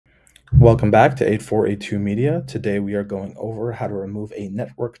Welcome back to 8482 Media. Today we are going over how to remove a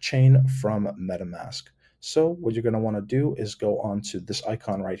network chain from MetaMask. So what you're going to want to do is go onto this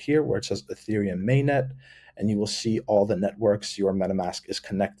icon right here where it says Ethereum mainnet, and you will see all the networks your MetaMask is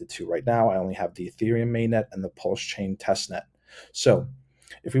connected to. Right now, I only have the Ethereum mainnet and the Pulse Chain testnet. So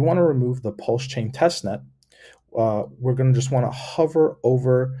if we want to remove the Pulse Chain testnet, we're going to just want to hover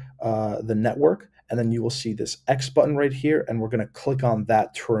over the network, and then you will see this X button right here, and we're going to click on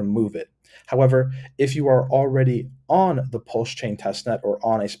that to remove it. However, if you are already on the Pulse Chain testnet or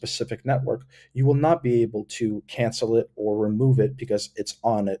on a specific network, you will not be able to cancel it or remove it because it's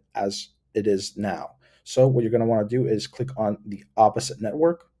on it as it is now. So what you're going to want to do is click on the opposite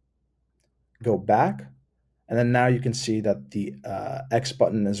network, go back, and then now you can see that the X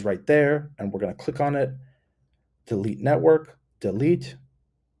button is right there, and we're going to click on it, delete network, delete,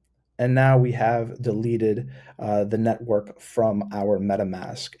 and now we have deleted the network from our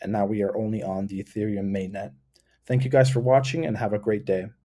MetaMask, and now we are only on the Ethereum mainnet. Thank you guys for watching and have a great day.